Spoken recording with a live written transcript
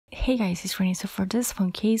Hey guys, it's Renee. So for this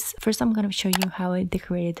phone case, first I'm gonna show you how I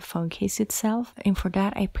decorated the phone case itself, and for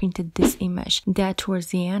that I printed this image. That towards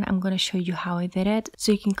the end I'm gonna show you how I did it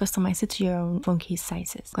so you can customize it to your own phone case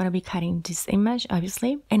sizes. I'm gonna be cutting this image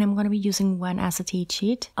obviously, and I'm gonna be using one acetate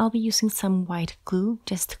sheet. I'll be using some white glue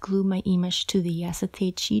just to glue my image to the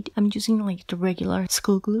acetate sheet. I'm using like the regular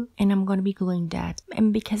school glue, and I'm gonna be gluing that.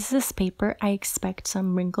 And because this is paper, I expect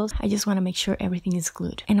some wrinkles. I just want to make sure everything is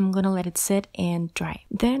glued, and I'm gonna let it sit and dry.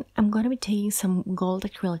 Then I'm gonna be taking some gold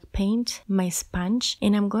acrylic paint, my sponge,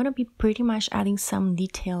 and I'm gonna be pretty much adding some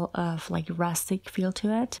detail of like rustic feel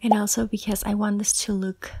to it. And also because I want this to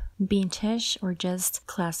look vintage or just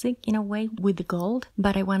classic in a way with the gold,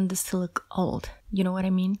 but I want this to look old. You know what I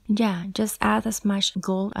mean? Yeah, just add as much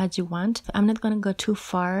gold as you want. I'm not gonna go too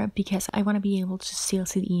far because I want to be able to still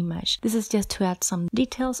see the image. This is just to add some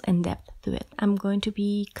details and depth to it. I'm going to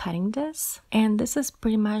be cutting this, and this is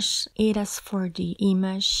pretty much it as for the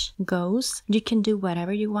image goes. You can do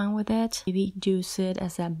whatever you want with it. Maybe use it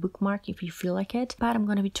as a bookmark if you feel like it, but I'm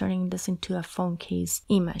going to be turning this into a phone case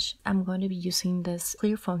image. I'm going to be using this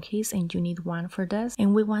clear phone case, and you need one for this,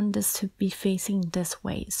 and we want this to be facing this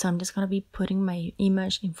way. So I'm just going to be putting my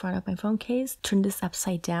image in front of my phone case, turn this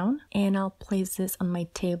upside down, and I'll place this on my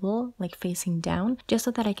table like facing down just so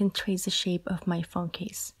that I can trace the shape of my phone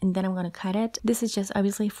case. And then I'm going to cut it. This is just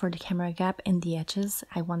obviously for the camera gap and the edges.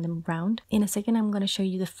 I want them round. In a second I'm going to show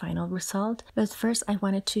you the final result, but first I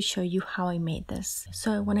wanted to show you how I made this.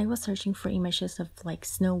 So when I was searching for images of like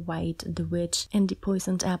Snow White, the witch, and the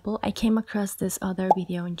poisoned apple, I came across this other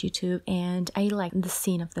video on YouTube, and I liked the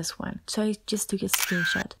scene of this one, so I just took a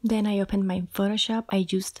screenshot. Then I opened my Photoshop. I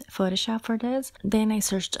used Photoshop for this. Then I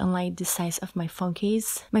searched online the size of my phone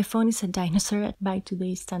case. My phone is a dinosaur by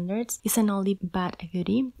today's standards. It's an oldie but a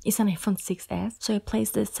goodie. It's an iPhone 6s. So I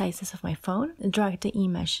placed the sizes of my phone, dragged the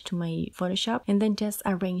image to my Photoshop, and then just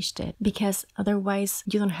arranged it, because otherwise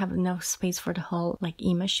you don't have enough space for the whole like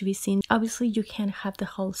image to be seen. Obviously you can't have the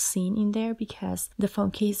whole scene in there because the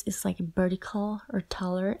phone case is like vertical or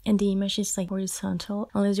taller, and the image is like horizontal,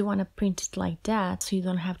 unless you want to print it like that so you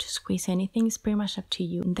don't have to squeeze anything. It's pretty much up to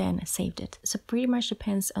you. And then I saved it. So pretty much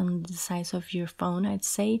depends on the size of your phone, I'd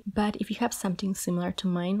say, but if you have something similar to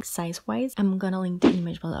mine size wise, I'm gonna link the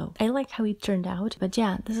image below. I like how it turned out, but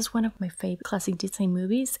yeah, this is one of my favorite classic Disney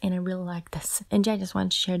movies, and I really like this. And yeah, I just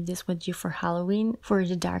want to share this with you for Halloween, for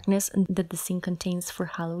the darkness that the scene contains for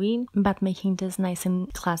Halloween, but making this nice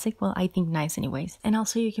and classic. Well, I think nice anyways. And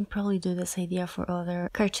also you can probably do this idea for other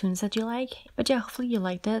cartoons that you like. But yeah, hopefully you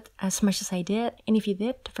liked it as much as I did, and if you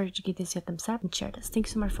did, don't forget to give this a thumbs up and share this.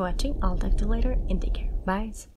 Thanks so much for watching. I'll talk to you later, and take care. Bye.